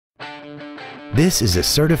This is a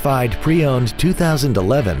certified pre-owned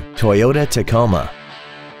 2011 Toyota Tacoma.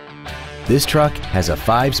 This truck has a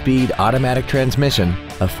 5-speed automatic transmission,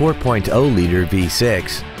 a 4.0-liter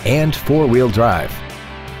V6, and 4-wheel drive.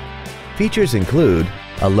 Features include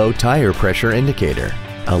a low tire pressure indicator,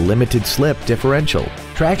 a limited slip differential,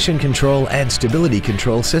 traction control and stability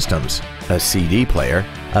control systems, a CD player,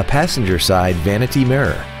 a passenger side vanity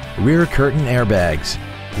mirror, rear curtain airbags,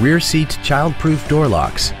 rear seat child-proof door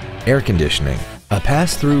locks, air conditioning, a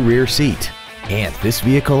pass-through rear seat, and this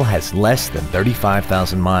vehicle has less than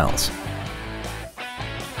 35,000 miles.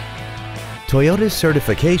 Toyota's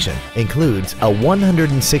certification includes a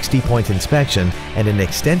 160-point inspection and an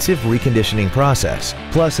extensive reconditioning process,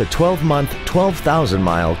 plus a 12-month,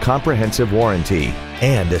 12,000-mile comprehensive warranty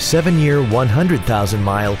and a 7-year,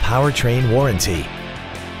 100,000-mile powertrain warranty.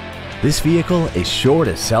 This vehicle is sure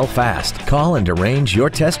to sell fast. Call and arrange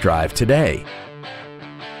your test drive today.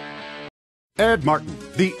 Ed Martin,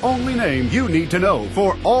 the only name you need to know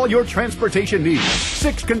for all your transportation needs.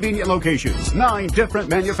 6 convenient locations, 9 different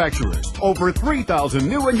manufacturers, over 3,000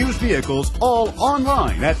 new and used vehicles, all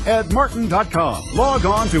online at edmartin.com. Log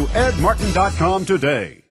on to edmartin.com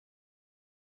today.